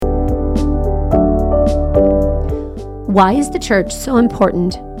Why is the church so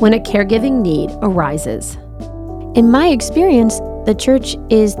important when a caregiving need arises? In my experience, the church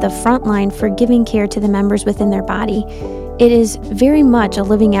is the front line for giving care to the members within their body. It is very much a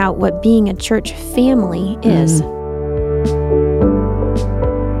living out what being a church family is.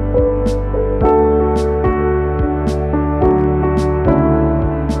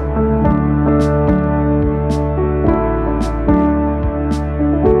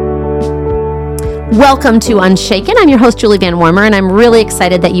 Welcome to Unshaken. I'm your host, Julie Van Warmer, and I'm really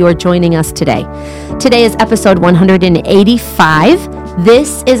excited that you are joining us today. Today is episode 185.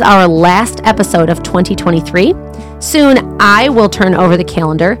 This is our last episode of 2023. Soon, I will turn over the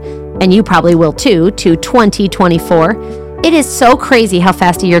calendar, and you probably will too, to 2024. It is so crazy how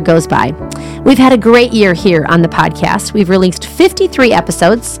fast a year goes by. We've had a great year here on the podcast. We've released 53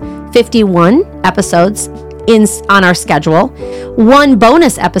 episodes, 51 episodes on our schedule, one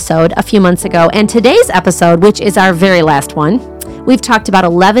bonus episode a few months ago, and today's episode, which is our very last one. We've talked about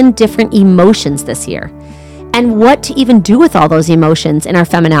 11 different emotions this year and what to even do with all those emotions in our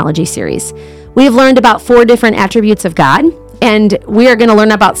Feminology series. We have learned about 4 different attributes of God, and we are going to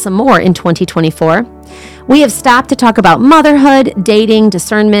learn about some more in 2024. We have stopped to talk about motherhood, dating,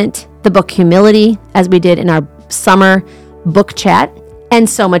 discernment, the book Humility, as we did in our summer book chat, and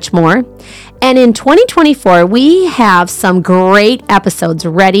so much more. And in 2024, we have some great episodes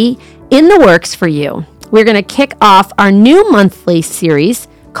ready in the works for you. We're going to kick off our new monthly series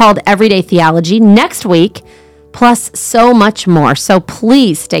called Everyday Theology next week, plus so much more. So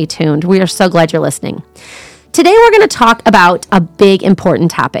please stay tuned. We are so glad you're listening. Today, we're going to talk about a big,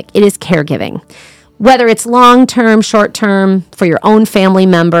 important topic. It is caregiving. Whether it's long-term, short-term, for your own family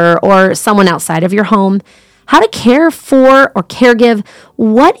member or someone outside of your home, how to care for or caregive,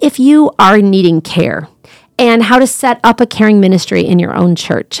 what if you are needing care, and how to set up a caring ministry in your own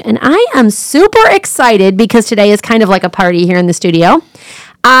church. And I am super excited because today is kind of like a party here in the studio.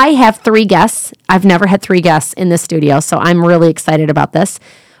 I have 3 guests. I've never had 3 guests in the studio, so I'm really excited about this.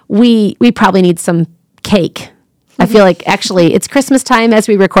 We probably need some cake. I feel like actually it's Christmas time as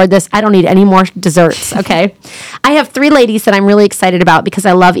we record this. I don't need any more desserts, okay? I have 3 ladies that I'm really excited about because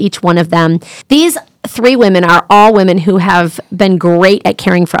I love each one of them. These 3 women are all women who have been great at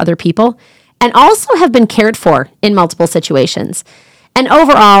caring for other people and also have been cared for in multiple situations. And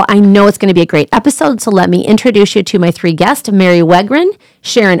overall, I know it's going to be a great episode, so let me introduce you to my 3 guests, Merri Wegryzn,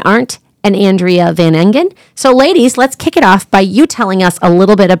 Sharon, Ahrendt, and Andrea Van Engen. So ladies, let's kick it off by you telling us a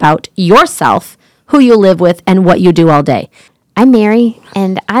little bit about yourself, who you live with, and what you do all day. I'm Merri,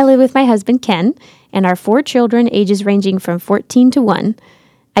 and I live with my husband, Ken, and our 4 children, ages ranging from 14 to 1.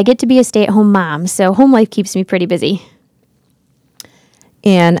 I get to be a stay-at-home mom, so home life keeps me pretty busy.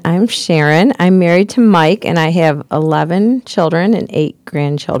 And I'm Sharon. I'm married to Mike, and I have 11 children and 8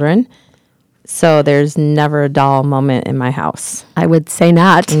 grandchildren. So there's never a dull moment in my house. I would say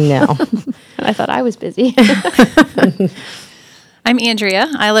not. No. I thought I was busy. I'm Andrea.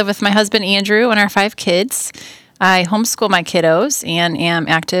 I live with my husband, Andrew, and our 5 kids. I homeschool my kiddos and am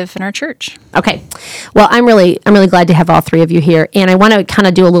active in our church. Okay. Well, I'm really glad to have all 3 of you here. And I want to kind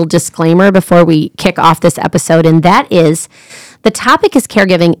of do a little disclaimer before we kick off this episode. And that is, the topic is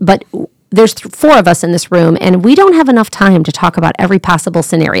caregiving, but there's 4 of us in this room, and we don't have enough time to talk about every possible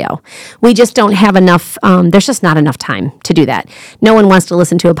scenario. We just don't have enough, there's just not enough time to do that. No one wants to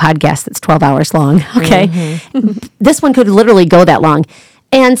listen to a podcast that's 12 hours long, okay? Mm-hmm. This one could literally go that long.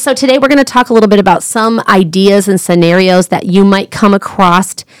 And so today we're going to talk a little bit about some ideas and scenarios that you might come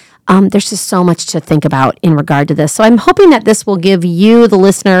across. There's just so much to think about in regard to this. So I'm hoping that this will give you, the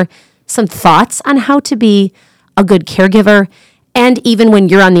listener, some thoughts on how to be a good caregiver. And even when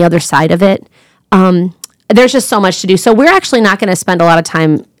you're on the other side of it, there's just so much to do. So we're actually not going to spend a lot of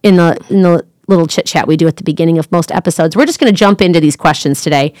time in the little chit chat we do at the beginning of most episodes. We're just going to jump into these questions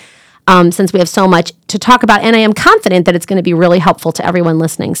today. Since we have so much to talk about, and I am confident that it's going to be really helpful to everyone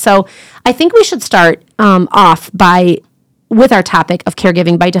listening. So I think we should start off with our topic of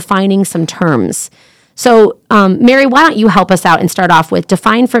caregiving by defining some terms. So Merri, why don't you help us out and start off with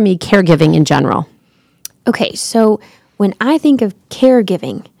define for me caregiving in general? Okay, so when I think of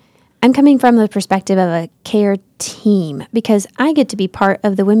caregiving, I'm coming from the perspective of a care team because I get to be part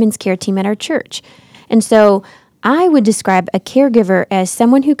of the women's care team at our church. And so I would describe a caregiver as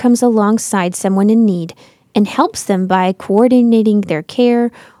someone who comes alongside someone in need and helps them by coordinating their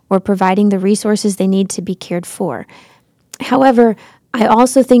care or providing the resources they need to be cared for. However, I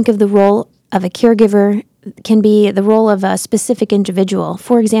also think of the role of a caregiver can be the role of a specific individual.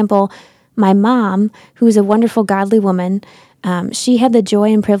 For example, my mom, who is a wonderful, godly woman, she had the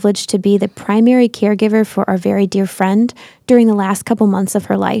joy and privilege to be the primary caregiver for our very dear friend during the last couple months of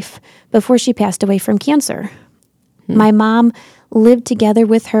her life before she passed away from cancer. My mom lived together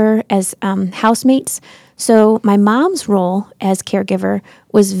with her as housemates. So my mom's role as caregiver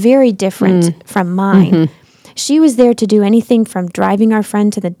was very different from mine. She was there to do anything from driving our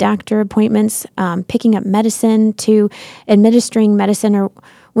friend to the doctor appointments, picking up medicine, to administering medicine or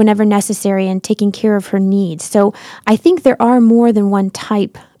whenever necessary, and taking care of her needs. So I think there are more than one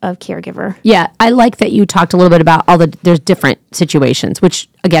type of caregiver. Yeah, I like that you talked a little bit about there's different situations, which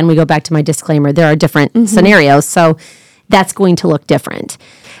again, we go back to my disclaimer, there are different scenarios, so that's going to look different.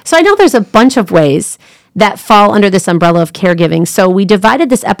 So I know there's a bunch of ways that fall under this umbrella of caregiving. So we divided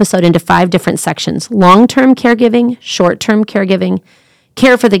this episode into 5 different sections: long-term caregiving, short-term caregiving,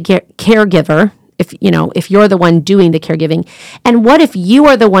 care for the caregiver, if you're the one doing the caregiving, and what if you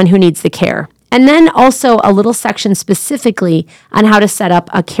are the one who needs the care. And then also a little section specifically on how to set up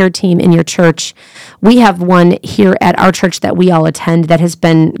a care team in your church. We have one here at our church that we all attend that has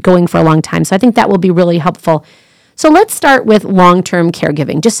been going for a long time. So I think that will be really helpful. So let's start with long-term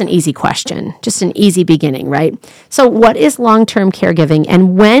caregiving. Just an easy question, just an easy beginning, right? So what is long-term caregiving,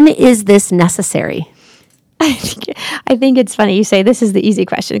 and when is this necessary? I think it's funny you say this is the easy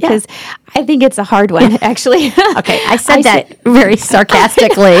question, because I think it's a hard one, actually. Okay, I said that very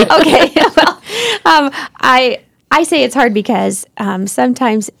sarcastically. Okay, well, I say it's hard because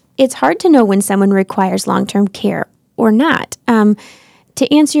sometimes it's hard to know when someone requires long-term care or not.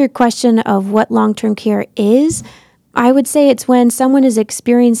 To answer your question of what long-term care is, I would say it's when someone is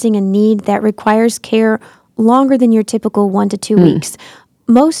experiencing a need that requires care longer than your typical 1 to 2 weeks.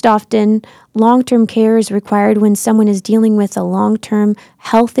 Most often, long-term care is required when someone is dealing with a long-term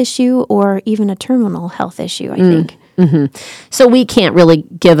health issue or even a terminal health issue, I think. So we can't really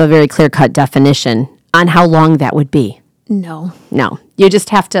give a very clear-cut definition on how long that would be. No. You just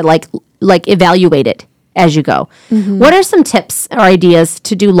have to like evaluate it as you go. What are some tips or ideas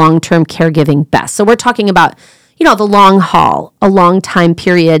to do long-term caregiving best? So we're talking about, the long haul, a long time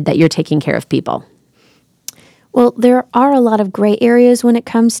period that you're taking care of people. Well, there are a lot of gray areas when it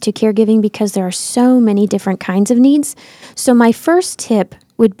comes to caregiving because there are so many different kinds of needs. So my first tip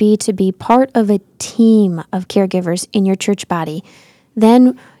would be to be part of a team of caregivers in your church body.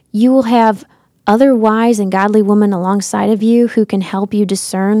 Then you will have other wise and godly women alongside of you who can help you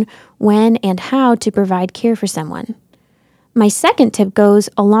discern when and how to provide care for someone. My second tip goes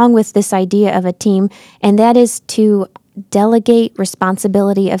along with this idea of a team, and that is to delegate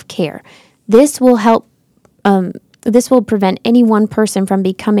responsibility of care. This will help. This will prevent any one person from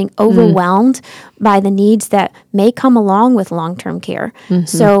becoming overwhelmed by the needs that may come along with long-term care.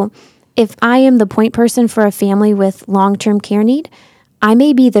 So if I am the point person for a family with long-term care need, I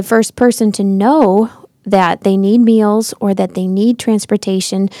may be the first person to know that they need meals or that they need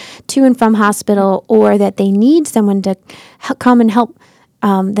transportation to and from hospital or that they need someone to come and help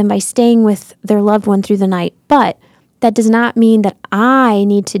them by staying with their loved one through the night. But that does not mean that I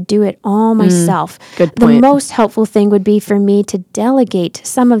need to do it all myself. Good point. The most helpful thing would be for me to delegate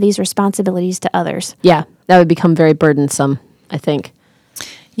some of these responsibilities to others. Yeah, that would become very burdensome, I think.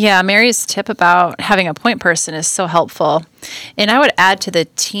 Yeah, Mary's tip about having a point person is so helpful. And I would add to the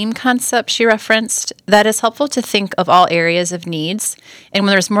team concept she referenced that it's helpful to think of all areas of needs. And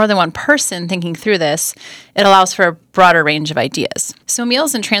when there's more than one person thinking through this, it allows for a broader range of ideas. So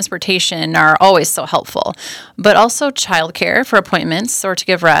meals and transportation are always so helpful, but also childcare for appointments or to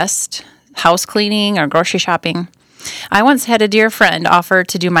give rest, house cleaning or grocery shopping. I once had a dear friend offer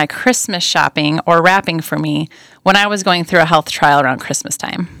to do my Christmas shopping or wrapping for me when I was going through a health trial around Christmas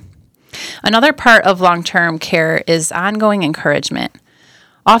time. Another part of long-term care is ongoing encouragement.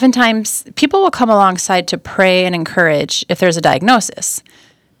 Oftentimes, people will come alongside to pray and encourage if there's a diagnosis,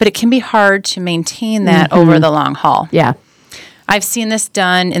 but it can be hard to maintain that over the long haul. Yeah. I've seen this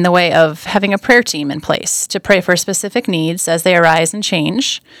done in the way of having a prayer team in place to pray for specific needs as they arise and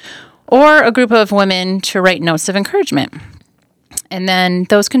change, or a group of women to write notes of encouragement. And then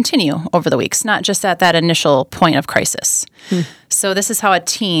those continue over the weeks, not just at that initial point of crisis. So this is how a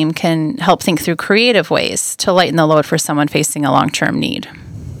team can help think through creative ways to lighten the load for someone facing a long-term need.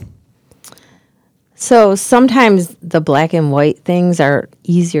 So sometimes the black and white things are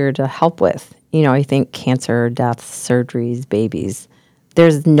easier to help with. I think cancer, deaths, surgeries, babies.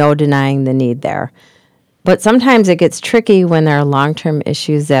 There's no denying the need there. But sometimes it gets tricky when there are long-term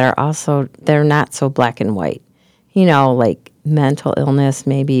issues that are also, they're not so black and white. Like mental illness,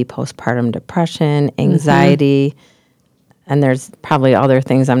 maybe postpartum depression, anxiety, and there's probably other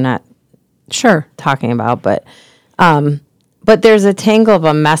things I'm not talking about. But there's a tangle of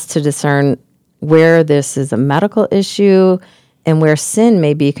a mess to discern where this is a medical issue and where sin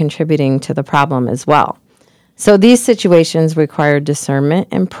may be contributing to the problem as well. So these situations require discernment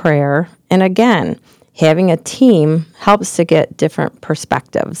and prayer. And again, Having a team helps to get different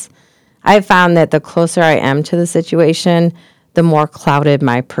perspectives. I've found that the closer I am to the situation, the more clouded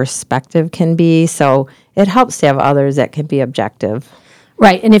my perspective can be. So it helps to have others that can be objective.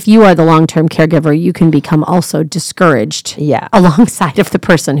 Right. And if you are the long-term caregiver, you can become also discouraged alongside of the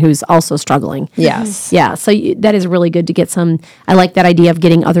person who's also struggling. Yes. Yeah. So that is really good to get I like that idea of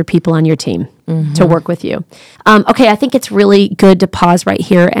getting other people on your team to work with you. Okay. I think it's really good to pause right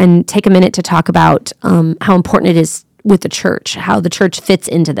here and take a minute to talk about how important it is with the church, how the church fits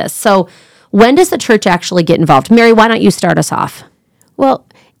into this. So when does the church actually get involved? Merri, why don't you start us off? Well,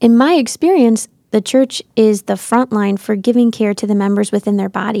 in my experience, the church is the front line for giving care to the members within their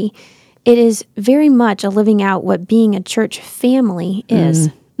body. It is very much a living out what being a church family is.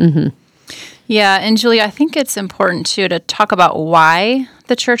 Yeah, and Julie, I think it's important too to talk about why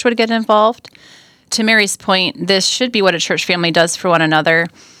the church would get involved. To Merri's point, this should be what a church family does for one another,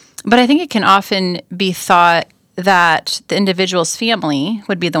 but I think it can often be thought that the individual's family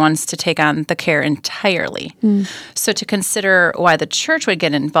would be the ones to take on the care entirely. So to consider why the church would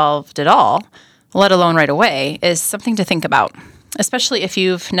get involved at all, let alone right away, is something to think about, especially if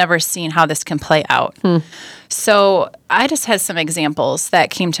you've never seen how this can play out. So I just had some examples that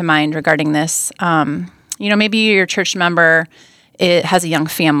came to mind regarding this. Maybe your church member has a young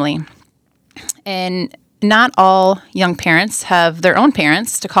family, and not all young parents have their own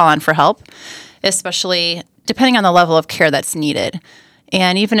parents to call on for help, especially depending on the level of care that's needed.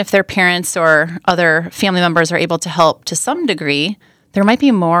 And even if their parents or other family members are able to help to some degree, there might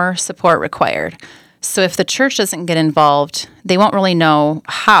be more support required. So if the church doesn't get involved, they won't really know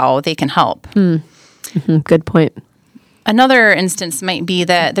how they can help. Good point. Another instance might be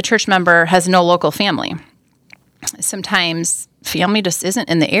that the church member has no local family. Sometimes family just isn't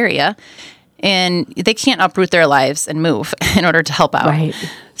in the area, and they can't uproot their lives and move in order to help out. Right.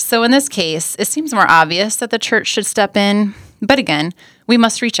 So in this case, it seems more obvious that the church should step in. But again, we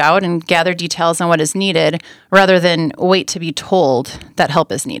must reach out and gather details on what is needed rather than wait to be told that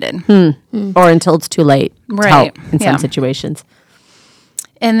help is needed. Or until it's too late to help in some Yeah. situations.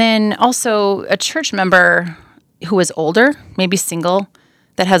 And then also a church member who is older, maybe single,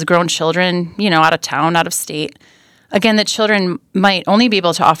 that has grown children, out of town, out of state. Again, the children might only be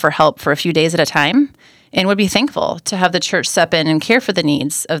able to offer help for a few days at a time and would be thankful to have the church step in and care for the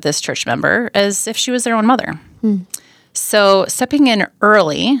needs of this church member as if she was their own mother. So stepping in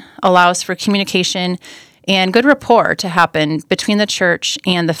early allows for communication and good rapport to happen between the church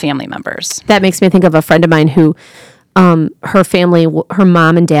and the family members. That makes me think of a friend of mine who, her family, her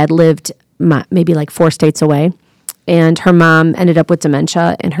mom and dad lived maybe like 4 states away, and her mom ended up with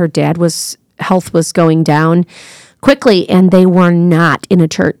dementia, and her dad's health was going down quickly, and they were not in a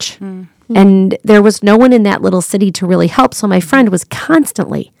church. And there was no one in that little city to really help. So my friend was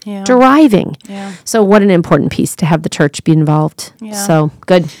constantly driving. So what an important piece to have the church be involved. So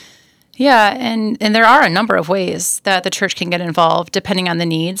good. Yeah, and there are a number of ways that the church can get involved depending on the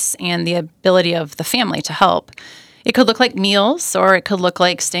needs and the ability of the family to help. It could look like meals, or it could look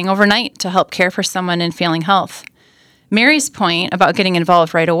like staying overnight to help care for someone in failing health. Merri's point about getting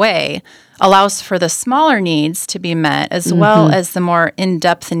involved right away allows for the smaller needs to be met as well as the more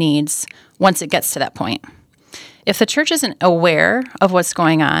in-depth needs once it gets to that point. If the church isn't aware of what's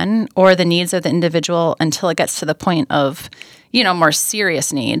going on or the needs of the individual until it gets to the point of, more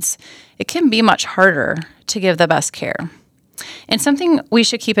serious needs, it can be much harder to give the best care. And something we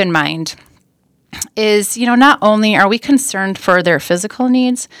should keep in mind is, not only are we concerned for their physical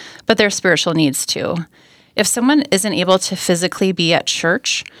needs, but their spiritual needs too. If someone isn't able to physically be at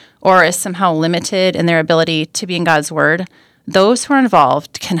church or is somehow limited in their ability to be in God's Word, those who are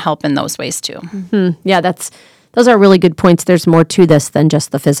involved can help in those ways too. Yeah, those are really good points. There's more to this than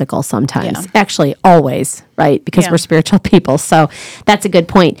just the physical sometimes. Actually, always, right? Because we're spiritual people. So that's a good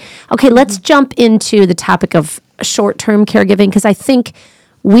point. Okay, let's jump into the topic of short-term caregiving, because I think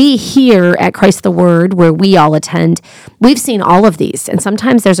we here at Christ the Word, where we all attend, we've seen all of these. And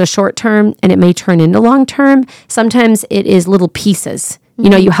sometimes there's a short term and it may turn into long term. Sometimes it is little pieces.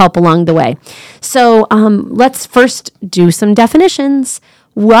 You help along the way. So let's first do some definitions.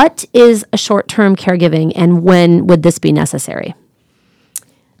 What is a short-term caregiving, and when would this be necessary?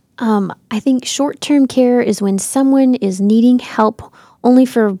 I think short-term care is when someone is needing help only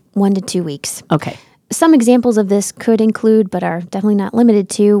for 1 to 2 weeks. Okay. Some examples of this could include, but are definitely not limited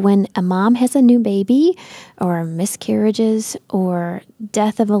to, when a mom has a new baby, or miscarriages, or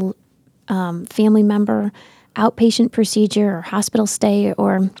death of a family member, outpatient procedure, or hospital stay,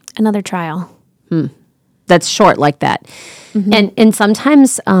 or another trial. That's short like that. And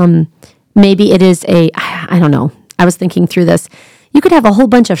sometimes maybe it is I don't know. I was thinking through this. You could have a whole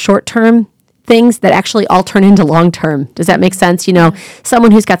bunch of short-term things that actually all turn into long-term. Does that make sense? You know,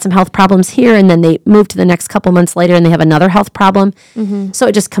 someone who's got some health problems here and then they move to the next couple months later and they have another health problem. So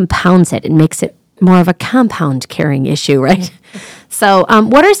it just compounds it and makes it more of a compound caring issue, right? So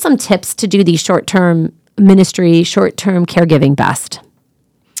what are some tips to do the short-term ministry, short-term caregiving best?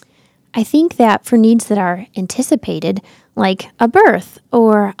 I think that for needs that are anticipated, like a birth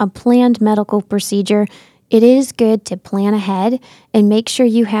or a planned medical procedure, it is good to plan ahead and make sure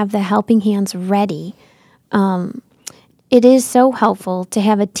you have the helping hands ready. It is so helpful to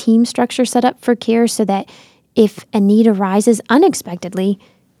have a team structure set up for care so that if a need arises unexpectedly,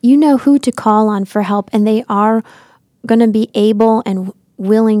 you know who to call on for help and they are going to be able and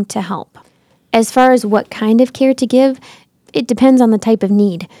willing to help. As far as what kind of care to give, it depends on the type of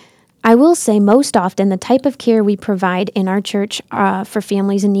need. I will say most often the type of care we provide in our church for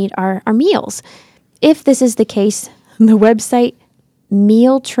families in need are meals. If this is the case, the website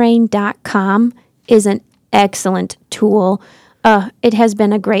mealtrain.com is an excellent tool. It has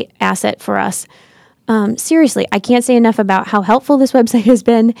been a great asset for us. Seriously, I can't say enough about how helpful this website has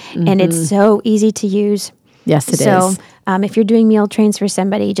been, and it's so easy to use. Yes, it is. So if you're doing meal trains for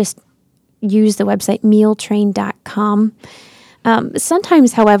somebody, just use the website mealtrain.com.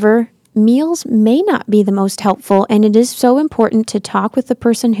 Sometimes, however, meals may not be the most helpful, and it is so important to talk with the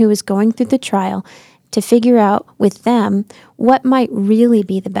person who is going through the trial to figure out with them what might really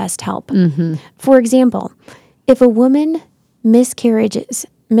be the best help. For example, if a woman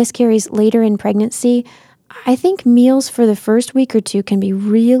miscarries later in pregnancy, I think meals for the first week or two can be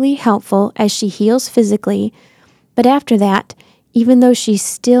really helpful as she heals physically. But after that, even though she's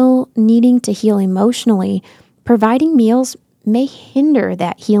still needing to heal emotionally, providing meals may hinder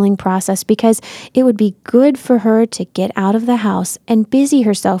that healing process because it would be good for her to get out of the house and busy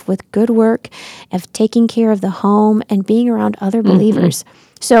herself with good work of taking care of the home and being around other believers.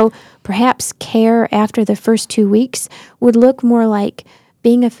 So perhaps care after the first 2 weeks would look more like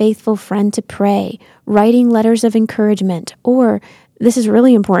being a faithful friend to pray, writing letters of encouragement, or, this is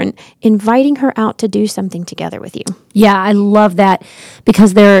really important, inviting her out to do something together with you. Yeah, I love that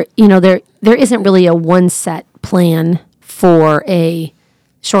because there isn't really a one set plan for a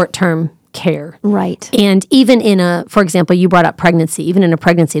short-term care. Right. And even for example, you brought up pregnancy. Even in a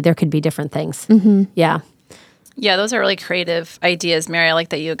pregnancy, there could be different things. Yeah. Yeah, those are really creative ideas, Merri. I like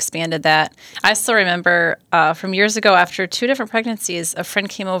that you expanded that. I still remember from years ago, after 2 different pregnancies, a friend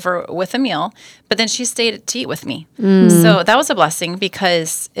came over with a meal, but then she stayed to eat with me. So that was a blessing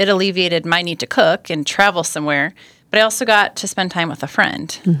because it alleviated my need to cook and travel somewhere, but I also got to spend time with a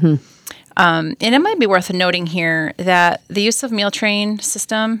friend. And it might be worth noting here that the use of meal train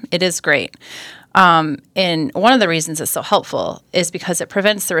system, it is great. And one of the reasons it's so helpful is because it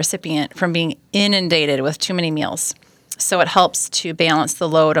prevents the recipient from being inundated with too many meals. So it helps to balance the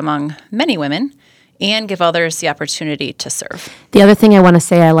load among many women and give others the opportunity to serve. The other thing I want to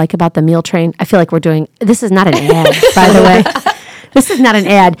say I like about the meal train, I feel like this is not an ad, by the way. This is not an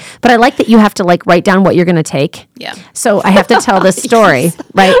ad, but I like that you have to write down what you're going to take. Yeah. So I have to tell this story,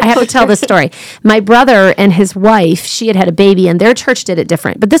 right? I have to tell this story. My brother and his wife, she had a baby, and their church did it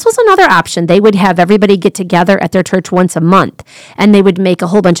different. But this was another option. They would have everybody get together at their church once a month, and they would make a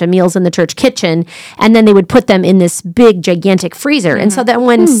whole bunch of meals in the church kitchen, and then they would put them in this big, gigantic freezer. And so that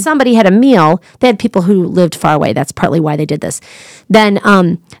when somebody had a meal, they had people who lived far away. That's partly why they did this. Then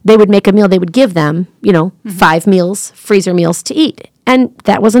they would make a meal. They would give them, 5 meals, freezer meals to eat. And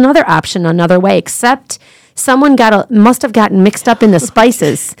that was another option, another way, except someone must have gotten mixed up in the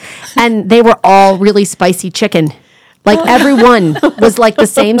spices, and they were all really spicy chicken. Everyone was the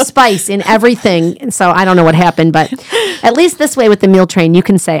same spice in everything. And so I don't know what happened, but at least this way with the meal train, you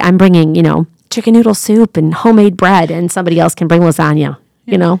can say, I'm bringing, chicken noodle soup and homemade bread, and somebody else can bring lasagna,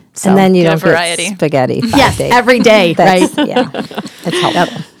 So. And then you don't variety. get spaghetti 5 Yes, days. every day, right? Yeah, it's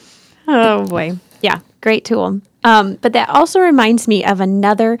helpful. Oh, boy. Yeah, great tool. But that also reminds me of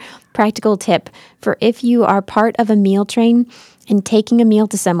another practical tip for if you are part of a meal train and taking a meal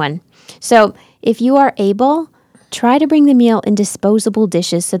to someone. So if you are able, try to bring the meal in disposable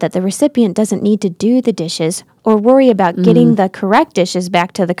dishes so that the recipient doesn't need to do the dishes or worry about getting the correct dishes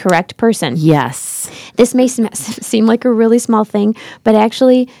back to the correct person. Yes. This may seem like a really small thing, but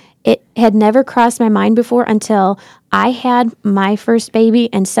actually it had never crossed my mind before until I had my first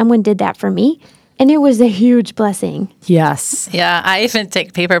baby and someone did that for me. And it was a huge blessing. Yes. Yeah, I even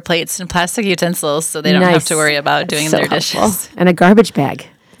take paper plates and plastic utensils so they don't have to worry about doing their dishes. And a garbage bag,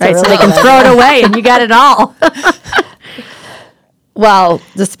 right? So they can throw it away and you got it all. Well,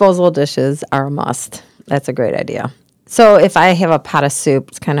 disposable dishes are a must. That's a great idea. So if I have a pot of soup,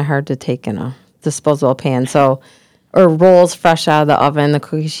 it's kind of hard to take in a disposable pan. Or rolls fresh out of the oven, the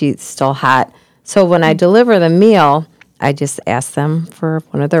cookie sheet's still hot. So when I deliver the meal, I just ask them for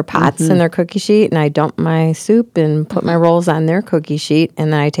one of their pots and their cookie sheet, and I dump my soup and put my rolls on their cookie sheet,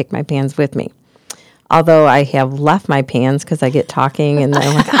 and then I take my pans with me. Although I have left my pans because I get talking, and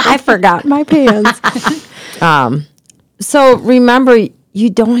I'm like, I forgot my pans. So remember, you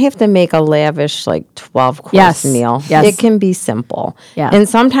don't have to make a lavish, 12-course meal. Yes. It can be simple. Yeah. And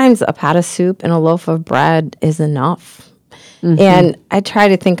sometimes a pot of soup and a loaf of bread is enough. And I try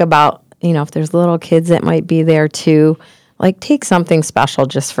to think about, if there's little kids that might be there too, take something special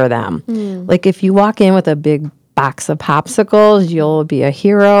just for them. Like if you walk in with a big box of popsicles, you'll be a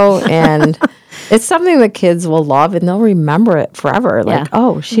hero. And it's something the kids will love, and they'll remember it forever.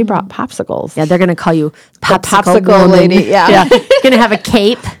 She brought popsicles. Yeah, they're going to call you popsicle woman. lady. Yeah. You're going to have a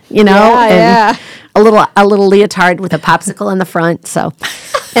cape, Yeah. a little leotard with a popsicle in the front. So,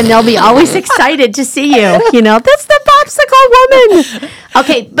 and they'll be always excited to see you. That's the popsicle woman.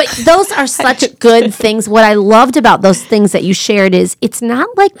 Okay, but those are such good things. What I loved about those things that you shared is it's not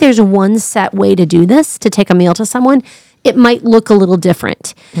like there's one set way to do this, to take a meal to someone. It might look a little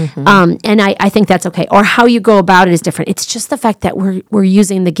different. And I think that's okay. Or how you go about it is different. It's just the fact that we're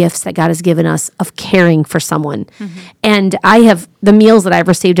using the gifts that God has given us of caring for someone. And the meals that I've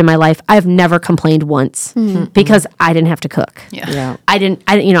received in my life, I've never complained once because I didn't have to cook. Yeah. I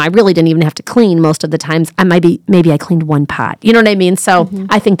really didn't even have to clean most of the times. Maybe I cleaned one pot. You know what I mean? So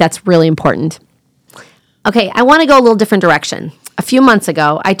I think that's really important. Okay, I want to go a little different direction. A few months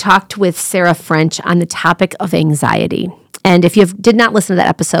ago, I talked with Sarah French on the topic of anxiety. And if you did not listen to that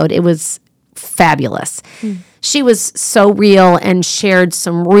episode, it was fabulous. She was so real and shared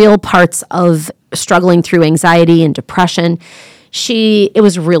some real parts of struggling through anxiety and depression. It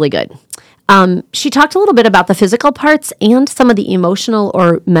was really good. She talked a little bit about the physical parts and some of the emotional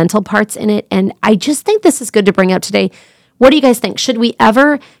or mental parts in it. And I just think this is good to bring out today. What do you guys think? Should we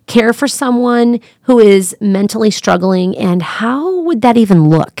ever care for someone who is mentally struggling, and how would that even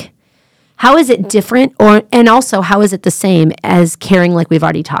look? How is it different, and also how is it the same as caring like we've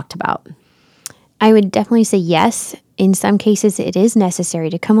already talked about? I would definitely say yes. In some cases, it is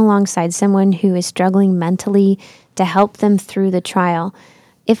necessary to come alongside someone who is struggling mentally to help them through the trial.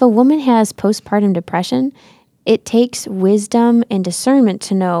 If a woman has postpartum depression, it takes wisdom and discernment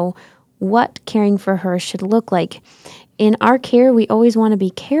to know what caring for her should look like. In our care, we always want to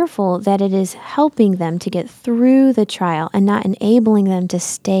be careful that it is helping them to get through the trial and not enabling them to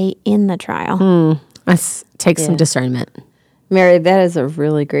stay in the trial. That takes some discernment. Merri, that is a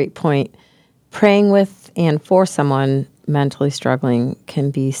really great point. Praying with and for someone mentally struggling can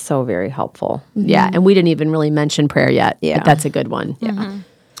be so very helpful. Yeah, and we didn't even really mention prayer yet. Yeah. But that's a good one.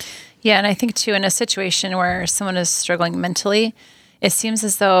 Yeah, and I think, too, in a situation where someone is struggling mentally, it seems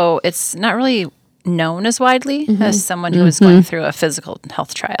as though it's not really known as widely as someone who is going through a physical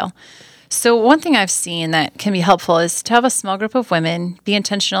health trial. So one thing I've seen that can be helpful is to have a small group of women be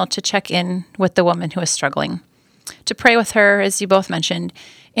intentional to check in with the woman who is struggling, to pray with her, as you both mentioned,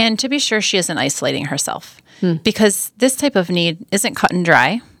 and to be sure she isn't isolating herself. Because this type of need isn't cut and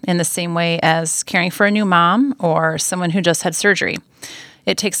dry in the same way as caring for a new mom or someone who just had surgery.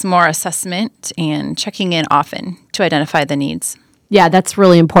 It takes more assessment and checking in often to identify the needs. Yeah, that's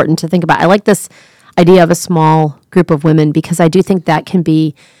really important to think about. I like this idea of a small group of women because I do think that can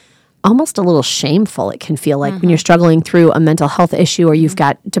be almost a little shameful. It can feel like when you're struggling through a mental health issue or you've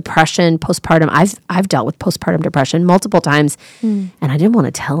got depression, postpartum. I've dealt with postpartum depression multiple times, and I didn't want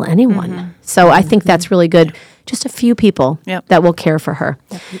to tell anyone. So I think that's really good. Just a few people that will care for her.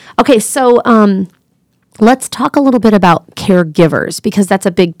 Okay, so let's talk a little bit about caregivers because that's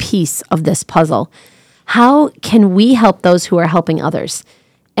a big piece of this puzzle. How can we help those who are helping others?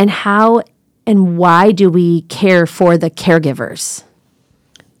 And how and why do we care for the caregivers?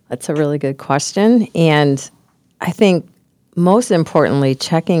 That's a really good question. And I think most importantly,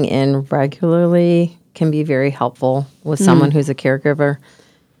 checking in regularly can be very helpful with someone who's a caregiver.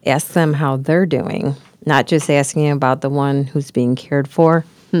 Ask them how they're doing, not just asking about the one who's being cared for.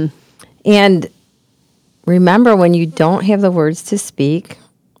 And remember, when you don't have the words to speak,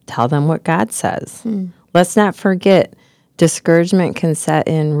 tell them what God says. Let's not forget, discouragement can set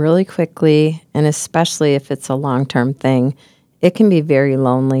in really quickly, and especially if it's a long-term thing, it can be very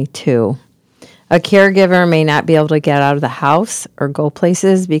lonely too. A caregiver may not be able to get out of the house or go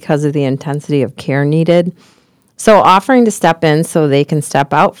places because of the intensity of care needed. So offering to step in so they can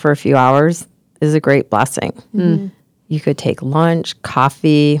step out for a few hours is a great blessing. You could take lunch,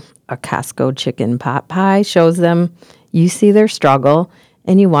 coffee, a Costco chicken pot pie shows them you see their struggle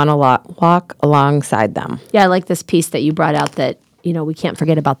and you want to walk alongside them. Yeah, I like this piece that you brought out that, we can't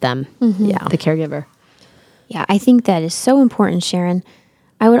forget about them. Yeah, the caregiver. Yeah, I think that is so important, Sharon.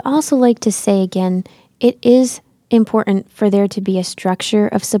 I would also like to say again, it is important for there to be a structure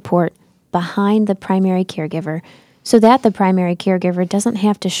of support behind the primary caregiver so that the primary caregiver doesn't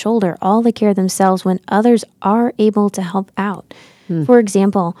have to shoulder all the care themselves when others are able to help out. For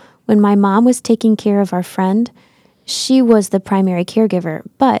example, when my mom was taking care of our friend, she was the primary caregiver,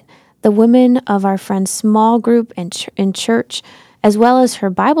 but the women of our friend's small group and in church, as well as her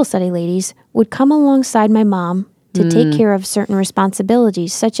Bible study ladies, would come alongside my mom to take care of certain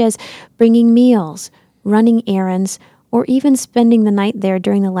responsibilities, such as bringing meals, running errands, or even spending the night there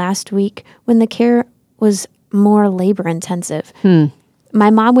during the last week when the care was more labor intensive. My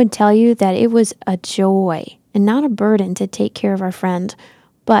mom would tell you that it was a joy and not a burden to take care of our friend,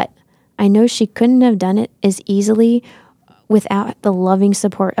 but I know she couldn't have done it as easily without the loving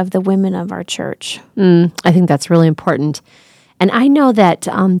support of the women of our church. I think that's really important. And I know that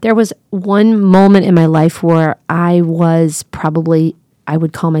there was one moment in my life where I was probably, I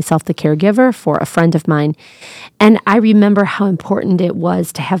would call myself the caregiver for a friend of mine. And I remember how important it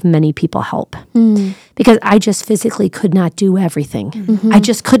was to have many people help because I just physically could not do everything. I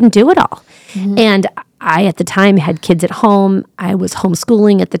just couldn't do it all. And I, at the time, had kids at home. I was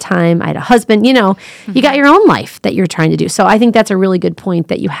homeschooling at the time. I had a husband. You know, you got your own life that you're trying to do. So I think that's a really good point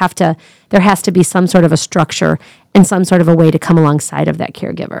that there has to be some sort of a structure and some sort of a way to come alongside of that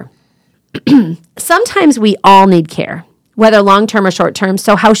caregiver. Sometimes we all need care, whether long-term or short-term.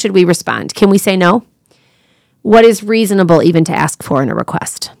 So how should we respond? Can we say no? What is reasonable even to ask for in a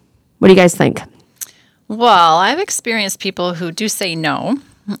request? What do you guys think? Well, I've experienced people who do say no.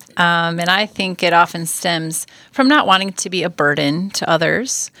 And I think it often stems from not wanting to be a burden to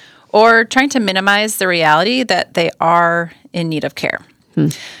others or trying to minimize the reality that they are in need of care.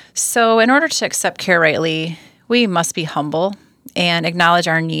 So in order to accept care rightly, we must be humble and acknowledge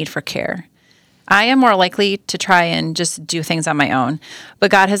our need for care. I am more likely to try and just do things on my own,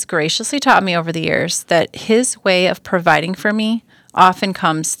 but God has graciously taught me over the years that His way of providing for me often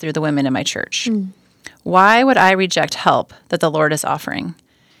comes through the women in my church. Why would I reject help that the Lord is offering?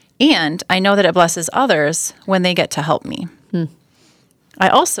 And I know that it blesses others when they get to help me. I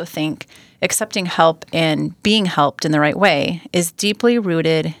also think accepting help and being helped in the right way is deeply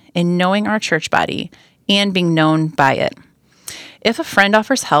rooted in knowing our church body and being known by it. If a friend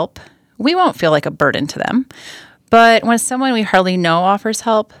offers help, we won't feel like a burden to them. But when someone we hardly know offers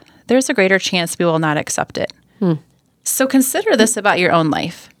help, there's a greater chance we will not accept it. So consider this about your own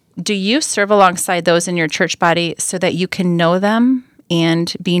life. Do you serve alongside those in your church body so that you can know them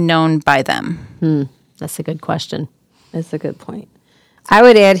and be known by them? That's a good question. That's a good point. I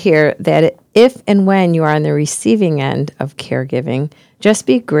would add here that if and when you are on the receiving end of caregiving, just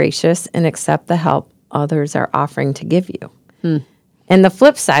be gracious and accept the help others are offering to give you. And the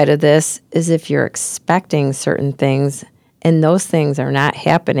flip side of this is if you're expecting certain things and those things are not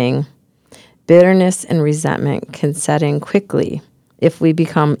happening, bitterness and resentment can set in quickly if we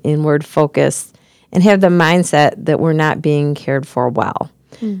become inward focused and have the mindset that we're not being cared for well.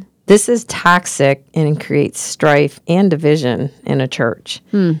 This is toxic and creates strife and division in a church.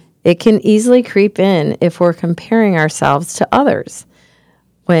 It can easily creep in if we're comparing ourselves to others.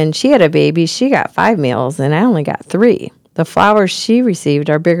 When she had a baby, she got 5 meals and I only got 3. The flowers she received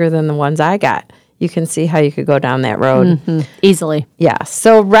are bigger than the ones I got. You can see how you could go down that road. Easily. Yeah.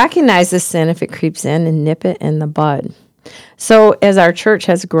 So recognize the sin if it creeps in and nip it in the bud. So as our church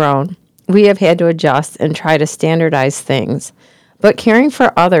has grown, we have had to adjust and try to standardize things. But caring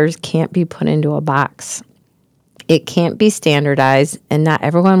for others can't be put into a box. It can't be standardized, and not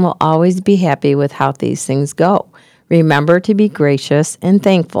everyone will always be happy with how these things go. Remember to be gracious and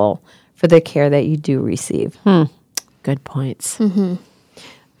thankful for the care that you do receive. Good points.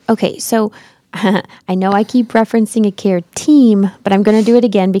 Okay, so I know I keep referencing a care team, but I'm going to do it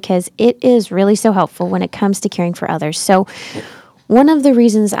again because it is really so helpful when it comes to caring for others. So one of the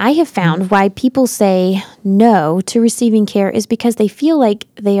reasons I have found why people say no to receiving care is because they feel like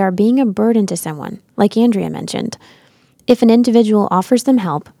they are being a burden to someone, like Andrea mentioned. If an individual offers them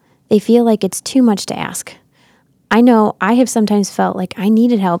help, they feel like it's too much to ask. I know I have sometimes felt like I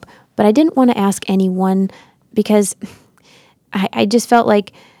needed help, but I didn't want to ask anyone because I just felt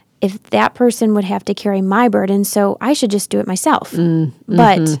like if that person would have to carry my burden, so I should just do it myself.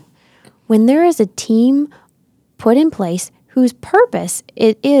 But when there is a team put in place whose purpose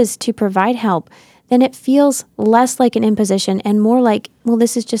it is to provide help, then it feels less like an imposition and more like, well,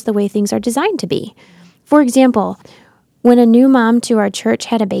 this is just the way things are designed to be. For example, when a new mom to our church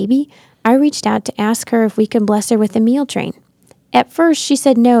had a baby, I reached out to ask her if we could bless her with a meal train. At first, she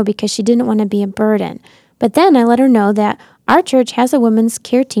said no because she didn't want to be a burden. But then I let her know that our church has a women's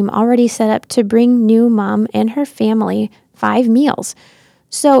care team already set up to bring new mom and her family 5 meals.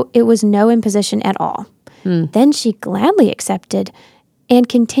 So it was no imposition at all. Then she gladly accepted and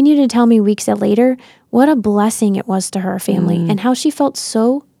continued to tell me weeks later what a blessing it was to her family and how she felt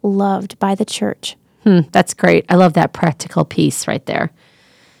so loved by the church. That's great. I love that practical piece right there.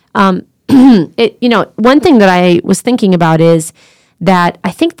 One thing that I was thinking about is that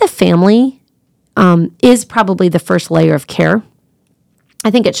I think the family is probably the first layer of care.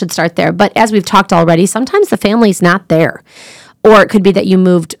 I think it should start there. But as we've talked already, sometimes the family's not there. Or it could be that you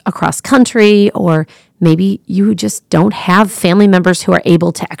moved across country, or maybe you just don't have family members who are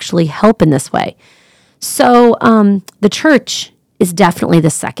able to actually help in this way. So the church is definitely the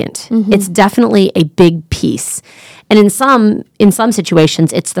second. It's definitely a big piece. And in some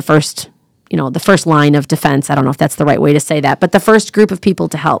situations, it's the first line of defense. I don't know if that's the right way to say that, but the first group of people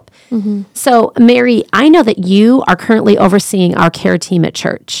to help. So Merri, I know that you are currently overseeing our care team at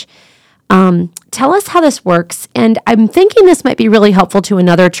church. Tell us how this works. And I'm thinking this might be really helpful to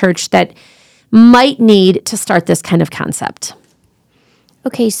another church that might need to start this kind of concept.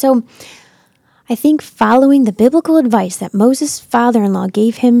 Okay, so I think following the biblical advice that Moses' father-in-law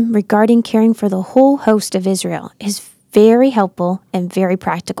gave him regarding caring for the whole host of Israel is very helpful and very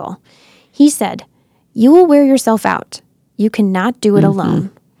practical. He said, "You will wear yourself out. You cannot do it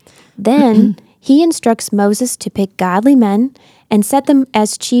alone." Then he instructs Moses to pick godly men and set them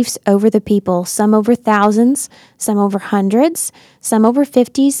as chiefs over the people, some over thousands, some over hundreds, some over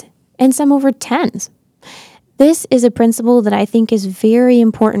 50s, and some over 10s. This is a principle that I think is very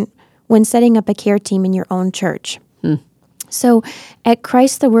important when setting up a care team in your own church. So at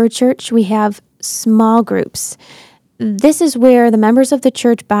Christ the Word Church, we have small groups. This is where the members of the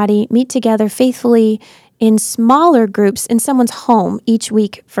church body meet together faithfully in smaller groups in someone's home each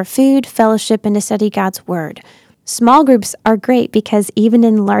week for food, fellowship, and to study God's Word. Small groups are great because even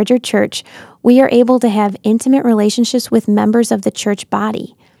in larger church, we are able to have intimate relationships with members of the church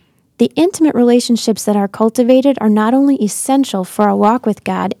body. The intimate relationships that are cultivated are not only essential for our walk with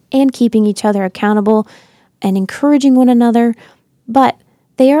God and keeping each other accountable and encouraging one another, but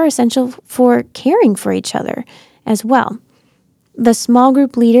they are essential for caring for each other as well. The small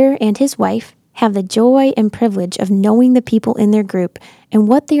group leader and his wife have the joy and privilege of knowing the people in their group and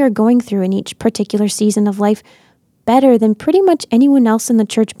what they are going through in each particular season of life better than pretty much anyone else in the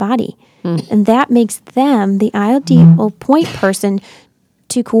church body. And that makes them the ideal point person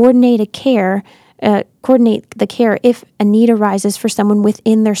to coordinate the care if a need arises for someone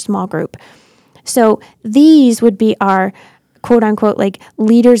within their small group. So these would be our quote unquote like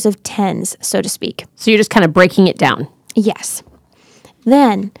leaders of tens, so to speak. So you're just kind of breaking it down. Yes.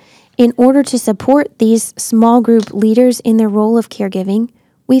 Then, in order to support these small group leaders in their role of caregiving,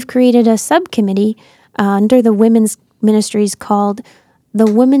 we've created a subcommittee under the women's ministries called the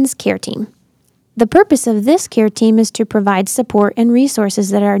Women's Care Team. The purpose of this care team is to provide support and resources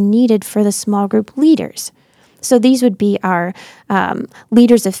that are needed for the small group leaders. So these would be our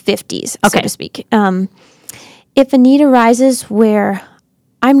leaders of 50s, so to speak. If a need arises where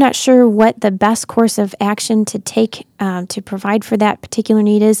I'm not sure what the best course of action to take to provide for that particular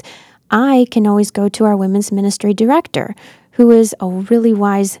need is, I can always go to our women's ministry director, who is a really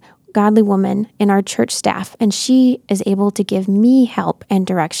wise, godly woman in our church staff, and she is able to give me help and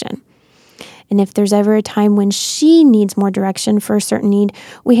direction. And if there's ever a time when she needs more direction for a certain need,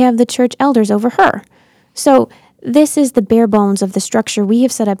 we have the church elders over her. So this is the bare bones of the structure we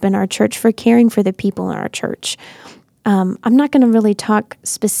have set up in our church for caring for the people in our church. I'm not going to really talk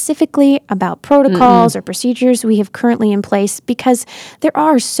specifically about protocols or procedures we have currently in place because there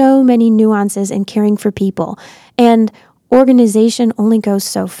are so many nuances in caring for people, and organization only goes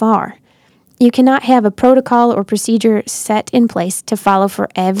so far. You cannot have a protocol or procedure set in place to follow for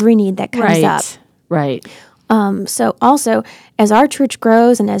every need that comes up. Right. So also, as our church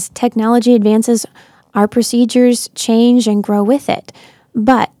grows and as technology advances, our procedures change and grow with it.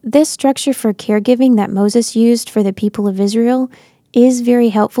 But this structure for caregiving that Moses used for the people of Israel is very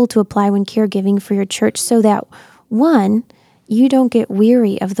helpful to apply when caregiving for your church so that, one, you don't get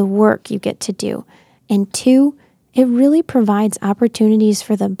weary of the work you get to do, and two, it really provides opportunities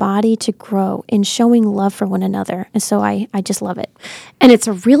for the body to grow in showing love for one another. And so I just love it. And it's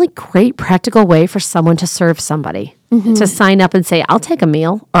a really great practical way for someone to serve somebody, to sign up and say, I'll take a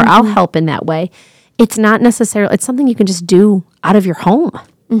meal or I'll help in that way. It's not necessarily, it's something you can just do out of your home,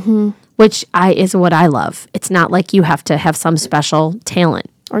 which is what I love. It's not like you have to have some special talent.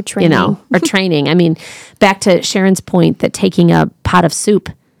 Or training. Or training. I mean, back to Sharon's point that taking a pot of soup,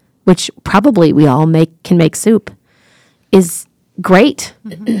 which probably we all can make soup, is great.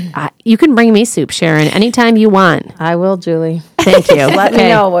 You can bring me soup, Sharon, anytime you want. I will, Julie. Thank you. Let me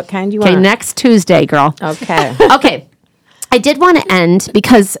know what kind you want. Okay, next Tuesday, girl. Okay. Okay. I did want to end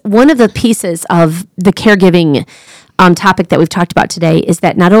because one of the pieces of the caregiving topic that we've talked about today is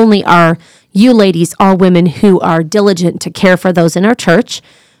that not only are you ladies all women who are diligent to care for those in our church,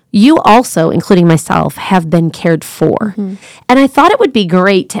 you also, including myself, have been cared for. And I thought it would be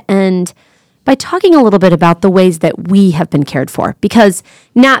great to end by talking a little bit about the ways that we have been cared for, because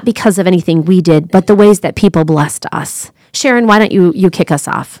not because of anything we did, but the ways that people blessed us. Sharon, why don't you kick us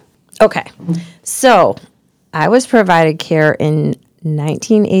off? Okay. So I was provided care in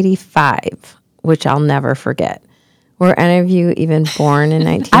 1985, which I'll never forget. Were any of you even born in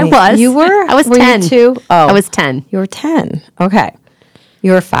 1985? I was. You were? I was were 10. You too? Oh. I was 10. You were 10. Okay.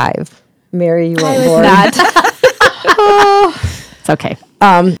 You were 5. Merri, you weren't born. It's okay.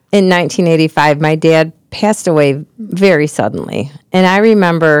 In 1985, my dad passed away very suddenly. And I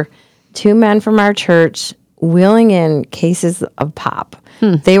remember 2 men from our church wheeling in cases of pop.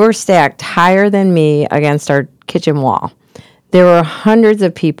 They were stacked higher than me against our kitchen wall. There were hundreds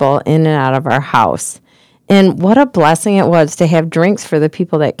of people in and out of our house. And what a blessing it was to have drinks for the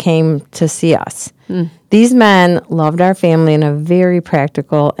people that came to see us. These men loved our family in a very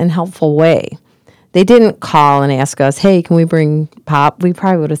practical and helpful way. They didn't call and ask us, hey, can we bring pop? We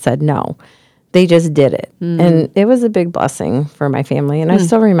probably would have said no. They just did it. And it was a big blessing for my family. And I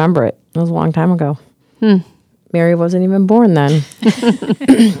still remember it. It was a long time ago. Merri wasn't even born then.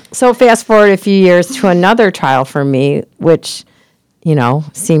 So fast forward a few years to another trial for me, which,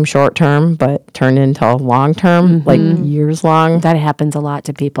 seemed short term, but turned into long term, like years long. That happens a lot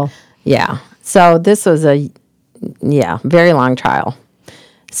to people. Yeah. So this was a very long trial.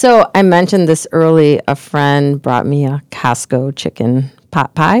 So I mentioned this early. A friend brought me a Costco chicken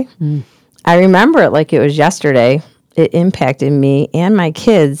pot pie. I remember it like it was yesterday. It impacted me and my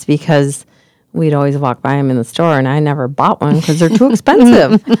kids because we'd always walk by them in the store, and I never bought one because they're too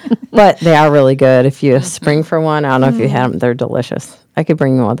expensive. But they are really good. If you spring for one, I don't know if you had them. They're delicious. I could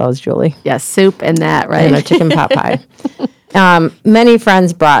bring you one of those, Julie. Yes, soup and that, right? And a chicken pot pie. Many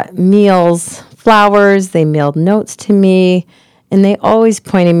friends brought meals, flowers. They mailed notes to me, and they always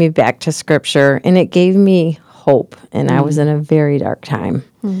pointed me back to Scripture, and it gave me hope, and I was in a very dark time.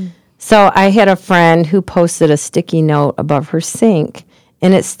 So I had a friend who posted a sticky note above her sink,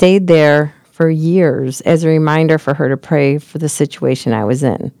 and it stayed there for years as a reminder for her to pray for the situation I was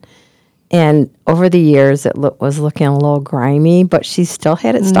in. And over the years, it was looking a little grimy, but she still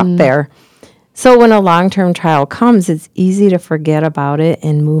had it stuck there. So when a long-term trial comes, it's easy to forget about it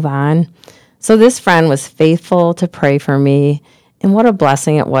and move on. So this friend was faithful to pray for me, and what a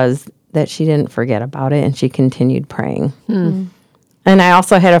blessing it was that she didn't forget about it and she continued praying. And I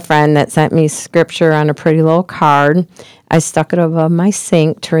also had a friend that sent me Scripture on a pretty little card. I stuck it above my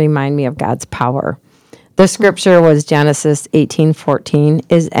sink to remind me of God's power. The Scripture was Genesis 18:14,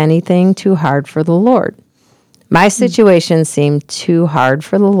 is anything too hard for the Lord? My situation seemed too hard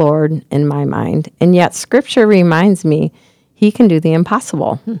for the Lord in my mind, and yet Scripture reminds me He can do the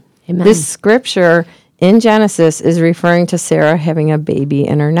impossible. Amen. This Scripture in Genesis is referring to Sarah having a baby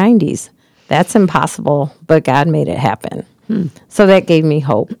in her 90s. That's impossible, but God made it happen. So that gave me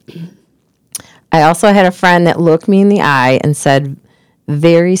hope. I also had a friend that looked me in the eye and said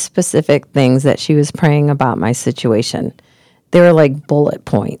very specific things that she was praying about my situation. They were like bullet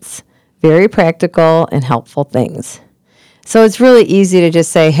points, very practical and helpful things. So it's really easy to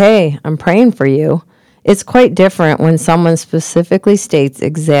just say, hey, I'm praying for you. It's quite different when someone specifically states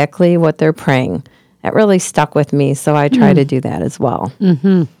exactly what they're praying. That really stuck with me, so I try to do that as well.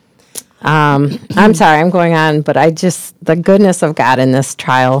 I'm sorry, I'm going on, but the goodness of God in this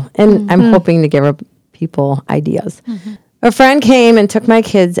trial, and I'm hoping to give people ideas. A friend came and took my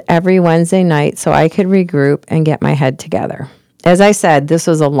kids every Wednesday night so I could regroup and get my head together. As I said, this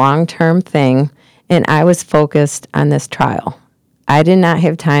was a long-term thing, and I was focused on this trial. I did not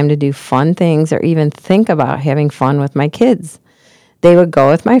have time to do fun things or even think about having fun with my kids. They would go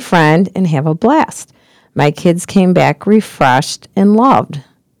with my friend and have a blast. My kids came back refreshed and loved.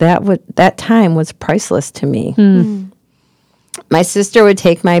 That time was priceless to me. My sister would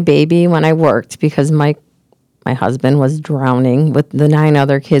take my baby when I worked because my husband was drowning with the 9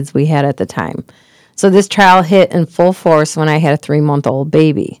 other kids we had at the time. So this trial hit in full force when I had a 3-month-old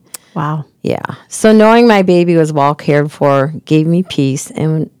baby. Wow. Yeah. So knowing my baby was well cared for gave me peace,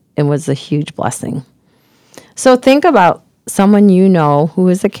 and it was a huge blessing. So think about someone you know who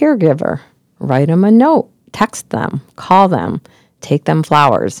is a caregiver. Write them a note, text them, call them. Take them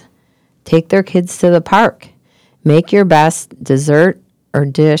flowers. Take their kids to the park. Make your best dessert or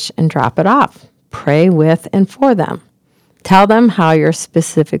dish and drop it off. Pray with and for them. Tell them how you're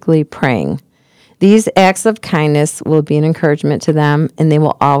specifically praying. These acts of kindness will be an encouragement to them, and they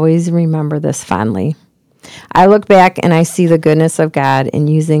will always remember this fondly. I look back and I see the goodness of God in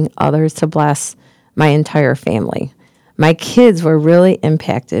using others to bless my entire family. My kids were really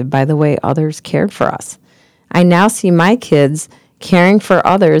impacted by the way others cared for us. I now see my kids caring for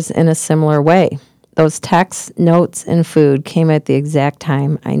others in a similar way. Those texts, notes, and food came at the exact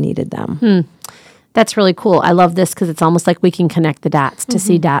time I needed them. That's really cool. I love this because it's almost like we can connect the dots to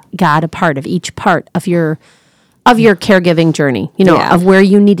see God a part of each part of your caregiving journey. Of where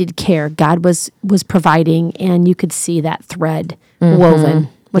you needed care, God was providing, and you could see that thread woven,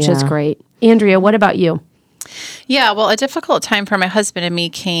 which is great. Andrea, what about you? Yeah, well, a difficult time for my husband and me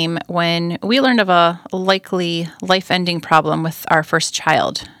came when we learned of a likely life-ending problem with our first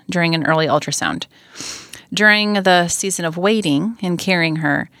child during an early ultrasound. During the season of waiting and carrying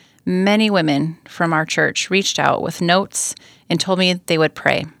her, many women from our church reached out with notes and told me they would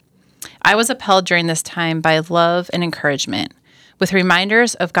pray. I was upheld during this time by love and encouragement, with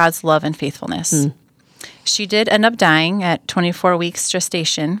reminders of God's love and faithfulness. She did end up dying at 24 weeks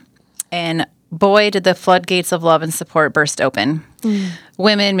gestation, and boy, did the floodgates of love and support burst open.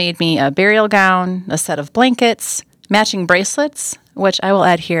 Women made me a burial gown, a set of blankets, matching bracelets, which I will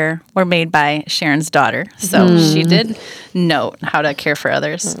add here were made by Sharon's daughter. So she did note how to care for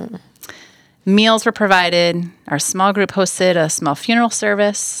others. Meals were provided. Our small group hosted a small funeral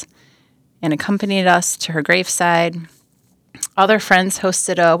service and accompanied us to her graveside. Other friends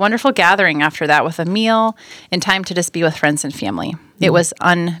hosted a wonderful gathering after that with a meal and time to just be with friends and family. It was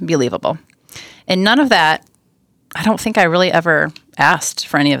unbelievable. And none of that, I don't think I really ever asked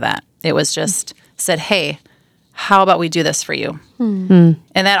for any of that. It was just said, hey, how about we do this for you? And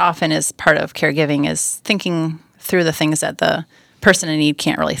that often is part of caregiving, is thinking through the things that the person in need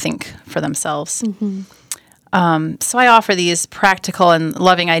can't really think for themselves. So I offer these practical and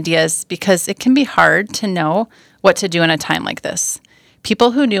loving ideas because it can be hard to know what to do in a time like this.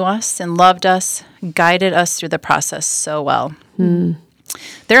 People who knew us and loved us guided us through the process so well.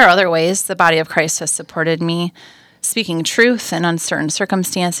 There are other ways the body of Christ has supported me, speaking truth in uncertain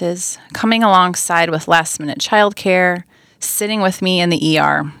circumstances, coming alongside with last-minute childcare, sitting with me in the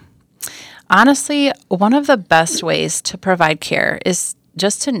ER. Honestly, one of the best ways to provide care is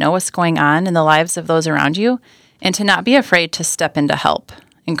just to know what's going on in the lives of those around you and to not be afraid to step in to help,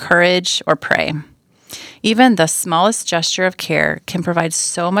 encourage, or pray. Even the smallest gesture of care can provide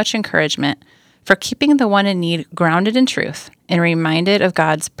so much encouragement for keeping the one in need grounded in truth and reminded of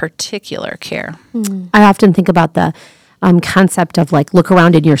God's particular care. I often think about the concept of look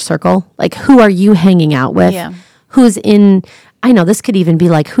around in your circle. Who are you hanging out with? Yeah. Who's in, I know this could even be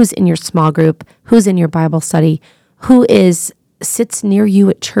who's in your small group, who's in your Bible study, who sits near you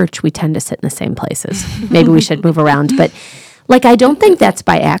at church. We tend to sit in the same places. Maybe we should move around. But I don't think that's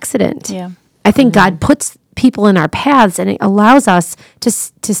by accident. Yeah. I think God puts people in our paths, and it allows us to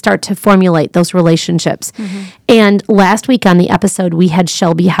start to formulate those relationships. And last week on the episode, we had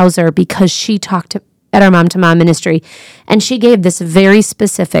Shelby Hauser because she talked at our Mom to Mom ministry, and she gave this very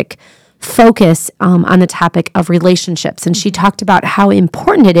specific focus on the topic of relationships. And she talked about how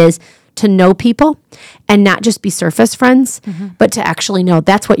important it is to know people and not just be surface friends, but to actually know.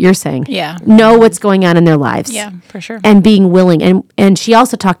 That's what you're saying. Yeah. Know what's going on in their lives. Yeah, for sure. And being willing. And she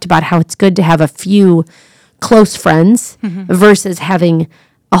also talked about how it's good to have a few close friends versus having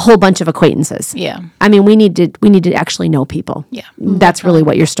a whole bunch of acquaintances. Yeah. I mean, we need to actually know people. Yeah. That's really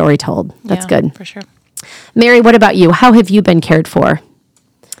what your story told. That's good. For sure. Merri, what about you? How have you been cared for?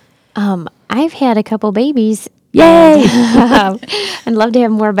 I've had a couple babies. Yay! I'd love to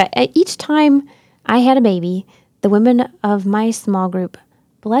have more, but each time I had a baby, the women of my small group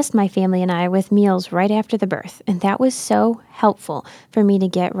blessed my family and I with meals right after the birth. And that was so helpful for me to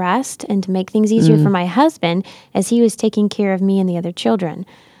get rest and to make things easier for my husband as he was taking care of me and the other children.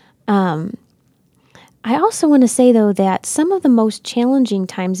 I also want to say, though, that some of the most challenging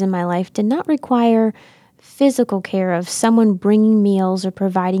times in my life did not require physical care of someone bringing meals or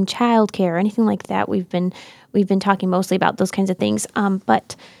providing childcare or anything like that. We've been talking mostly about those kinds of things,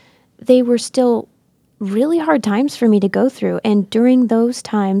 but they were still really hard times for me to go through. And during those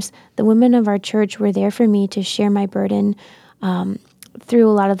times, the women of our church were there for me to share my burden through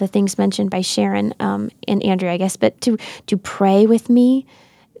a lot of the things mentioned by Sharon and Andrea, I guess, but to pray with me,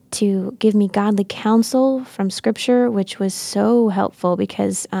 to give me godly counsel from Scripture, which was so helpful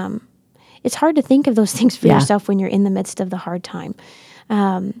because it's hard to think of those things for yourself when you're in the midst of the hard time.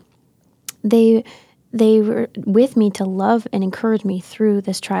 They were with me to love and encourage me through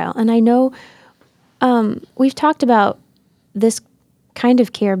this trial. And I know we've talked about this kind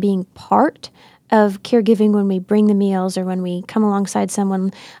of care being part of caregiving when we bring the meals or when we come alongside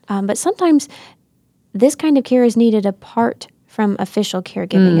someone. But sometimes this kind of care is needed apart from official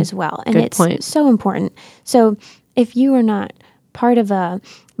caregiving as well. And good it's point. so important. So if you are not part of a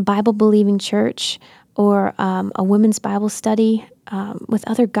Bible-believing church or a women's Bible study with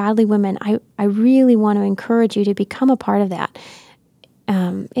other godly women, I really want to encourage you to become a part of that.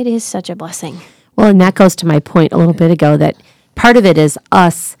 It is such a blessing. Well, and that goes to my point a little bit ago that part of it is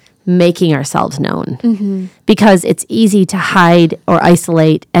us making ourselves known because it's easy to hide or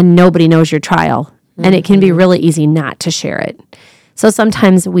isolate and nobody knows your trial. And it can be really easy not to share it. So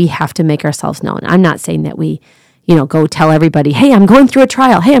sometimes we have to make ourselves known. I'm not saying that we, go tell everybody, hey, I'm going through a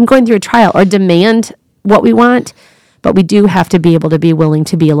trial. Hey, I'm going through a trial, or demand what we want. But we do have to be able to be willing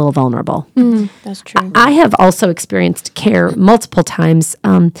to be a little vulnerable. That's true. I have also experienced care multiple times.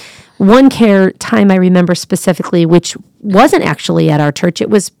 One care time I remember specifically, which wasn't actually at our church, it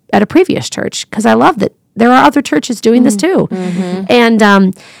was at a previous church, because I love that there are other churches doing this too.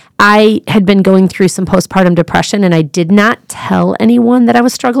 And I had been going through some postpartum depression, and I did not tell anyone that I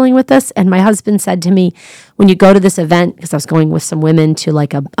was struggling with this. And my husband said to me, when you go to this event, because I was going with some women to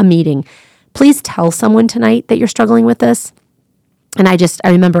like a meeting, please tell someone tonight that you're struggling with this. And I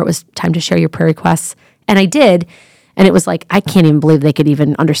remember it was time to share your prayer requests. And I did. And it was like, I can't even believe they could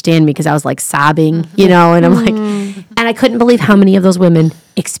even understand me because I was like sobbing, and I'm like, and I couldn't believe how many of those women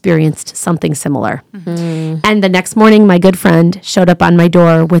experienced something similar. And the next morning, my good friend showed up on my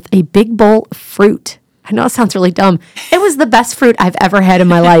door with a big bowl of fruit. I know it sounds really dumb. It was the best fruit I've ever had in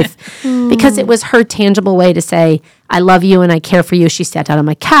my life because it was her tangible way to say, I love you and I care for you. She sat down on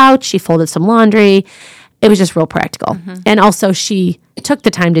my couch. She folded some laundry. It was just real practical. And also she took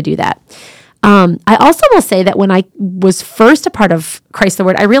the time to do that. I also will say that when I was first a part of Christ the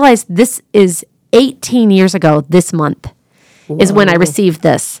Word, I realized this is 18 years ago this month is when I received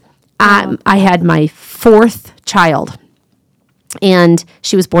this. I had my fourth child, and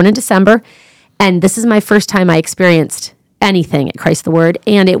she was born in December, and this is my first time I experienced anything at Christ the Word,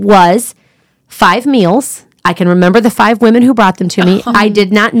 and it was 5 meals. I can remember the 5 women who brought them to me. I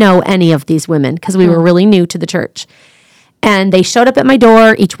did not know any of these women because we were really new to the church. And they showed up at my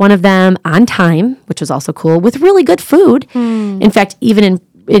door, each one of them on time, which was also cool, with really good food. In fact, even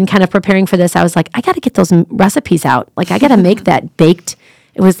in kind of preparing for this, I was like, I got to get those recipes out. Like, I got to make that baked.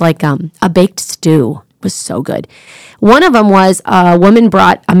 It was like a baked stew. It was so good. One of them was a woman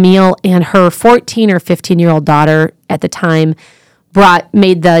brought a meal, and her 14 or 15-year-old daughter at the time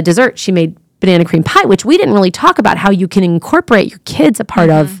made the dessert. She made banana cream pie, which we didn't really talk about how you can incorporate your kids a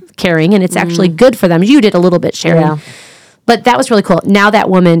part of caring, and it's actually good for them. You did a little bit, Sharon. Yeah. But that was really cool. Now that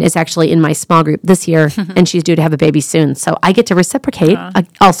woman is actually in my small group this year, and she's due to have a baby soon. So I get to reciprocate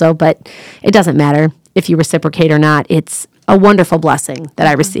also, but it doesn't matter if you reciprocate or not. It's a wonderful blessing that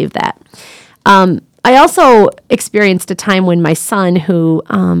I received that. I also experienced a time when my son, who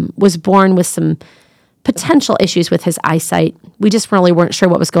was born with some potential issues with his eyesight, we just really weren't sure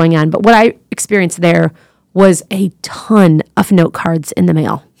what was going on. But what I experienced there was a ton of note cards in the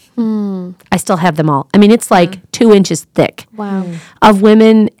mail. I still have them all. I mean, it's like 2 inches thick of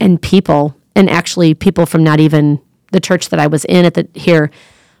women and people, and actually people from not even the church that I was in here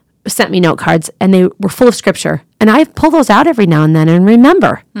sent me note cards, and they were full of scripture. And I pull those out every now and then and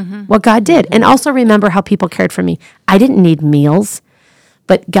remember what God did, and also remember how people cared for me. I didn't need meals,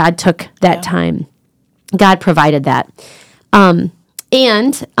 but God took that time. God provided that.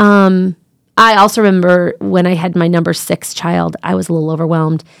 I also remember when I had my number 6 child, I was a little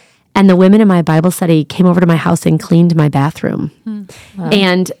overwhelmed. And the women in my Bible study came over to my house and cleaned my bathroom. Wow.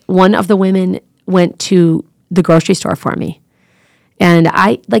 And one of the women went to the grocery store for me. And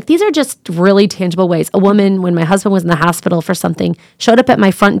these are just really tangible ways. A woman, when my husband was in the hospital for something, showed up at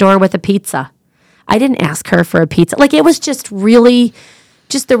my front door with a pizza. I didn't ask her for a pizza. It was just really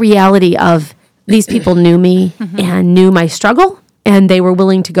just the reality of these people knew me and knew my struggle, and they were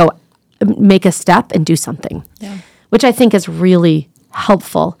willing to go make a step and do something, which I think is really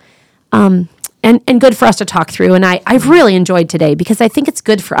helpful and good for us to talk through. And I've really enjoyed today because I think it's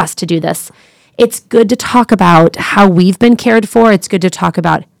good for us to do this. It's good to talk about how we've been cared for. It's good to talk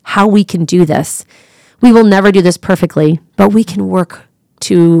about how we can do this. We will never do this perfectly, but we can work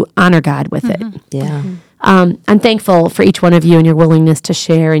to honor God with it. Yeah. I'm thankful for each one of you and your willingness to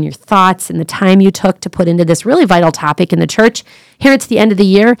share and your thoughts and the time you took to put into this really vital topic in the church. Here it's the end of the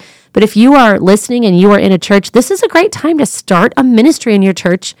year, but if you are listening and you are in a church, this is a great time to start a ministry in your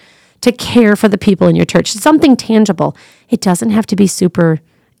church to care for the people in your church. Something tangible. It doesn't have to be super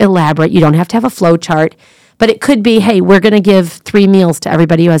elaborate. You don't have to have a flow chart, but it could be, hey, we're going to give 3 meals to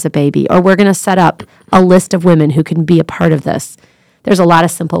everybody who has a baby, or we're going to set up a list of women who can be a part of this. There's a lot of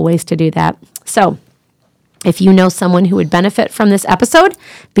simple ways to do that. So If you know someone who would benefit from this episode,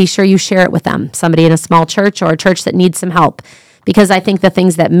 be sure you share it with them, somebody in a small church or a church that needs some help, because I think the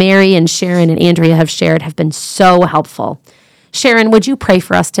things that Merri and Sharon and Andrea have shared have been so helpful. Sharon, would you pray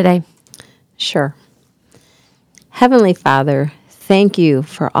for us today? Sure. Heavenly Father, thank you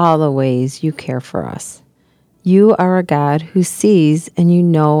for all the ways you care for us. You are a God who sees and you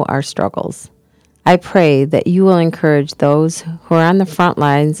know our struggles. I pray that you will encourage those who are on the front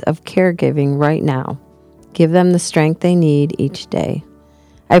lines of caregiving right now. Give them the strength they need each day.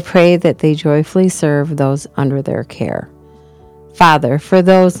 I pray that they joyfully serve those under their care. Father, for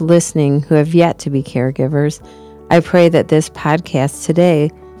those listening who have yet to be caregivers, I pray that this podcast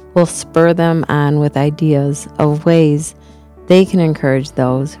today will spur them on with ideas of ways they can encourage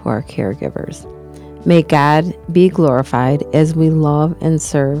those who are caregivers. May God be glorified as we love and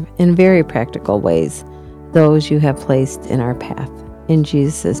serve in very practical ways those you have placed in our path. In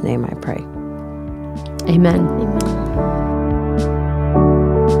Jesus' name I pray. Amen.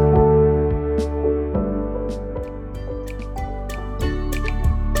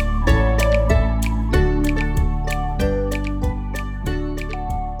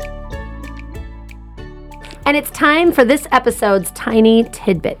 And it's time for this episode's Tiny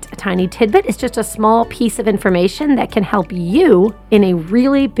Tidbit. A tiny tidbit is just a small piece of information that can help you in a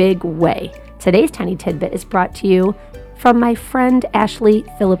really big way. Today's Tiny Tidbit is brought to you from my friend Ashley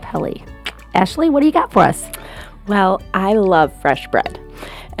Filippelli. Ashley, what do you got for us? Well, I love fresh bread.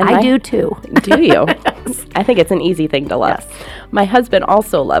 And I do too. Do you? Yes. I think it's an easy thing to love. Yes. My husband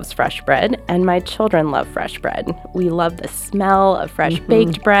also loves fresh bread, and my children love fresh bread. We love the smell of fresh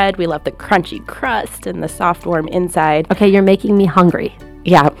baked bread. We love the crunchy crust and the soft, warm inside. Okay, you're making me hungry.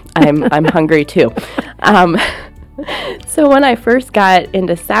 Yeah, I'm hungry too. So when I first got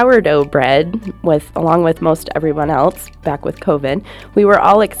into sourdough bread, along with most everyone else back with COVID, we were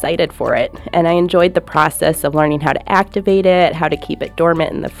all excited for it. And I enjoyed the process of learning how to activate it, how to keep it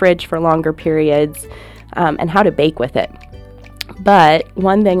dormant in the fridge for longer periods, and how to bake with it. But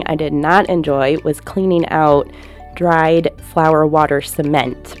one thing I did not enjoy was cleaning out dried flour water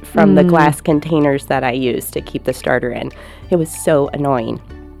cement from the glass containers that I used to keep the starter in. It was so annoying.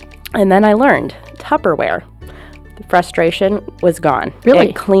 And then I learned Tupperware. The frustration was gone. Really?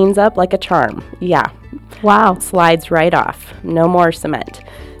 It cleans up like a charm. Yeah. Wow. Slides right off. No more cement.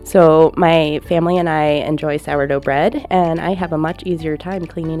 So my family and I enjoy sourdough bread, and I have a much easier time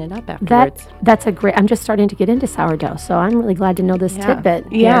cleaning it up afterwards. That's a great, I'm just starting to get into sourdough, so I'm really glad to know this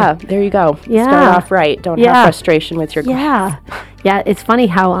tidbit. Yeah, there you go. Yeah. Start off right. Don't have frustration with your Yeah. Yeah, it's funny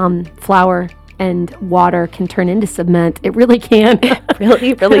how flour and water can turn into cement. It really can.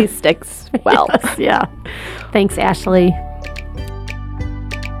 really sticks well. Yes, yeah. Thanks, Ashley.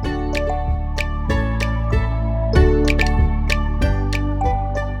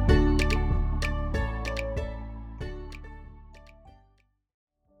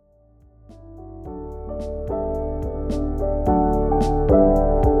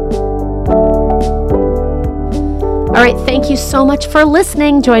 All right, thank you so much for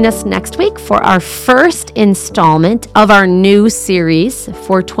listening. Join us next week for our first installment of our new series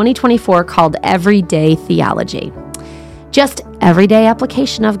for 2024 called Everyday Theology. Just everyday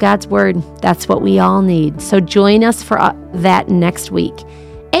application of God's Word. That's what we all need. So join us for that next week.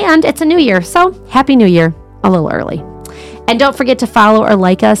 And it's a new year, so Happy New Year a little early. And don't forget to follow or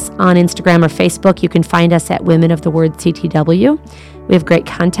like us on Instagram or Facebook. You can find us at Women of the Word CTW. We have great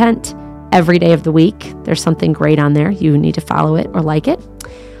content every day of the week. There's something great on there. You need to follow it or like it.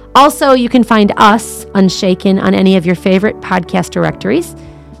 Also, you can find us, Unshaken, on any of your favorite podcast directories.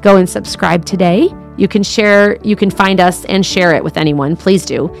 Go and subscribe today. You can find us and share it with anyone. Please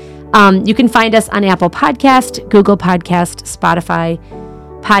do. You can find us on Apple Podcast, Google Podcast, Spotify,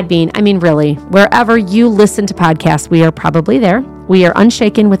 Podbean. I mean, really, wherever you listen to podcasts, we are probably there. We are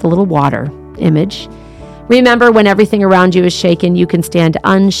Unshaken with a little water image. Remember, when everything around you is shaken, you can stand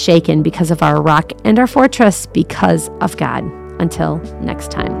unshaken because of our rock and our fortress, because of God. Until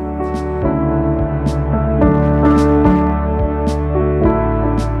next time.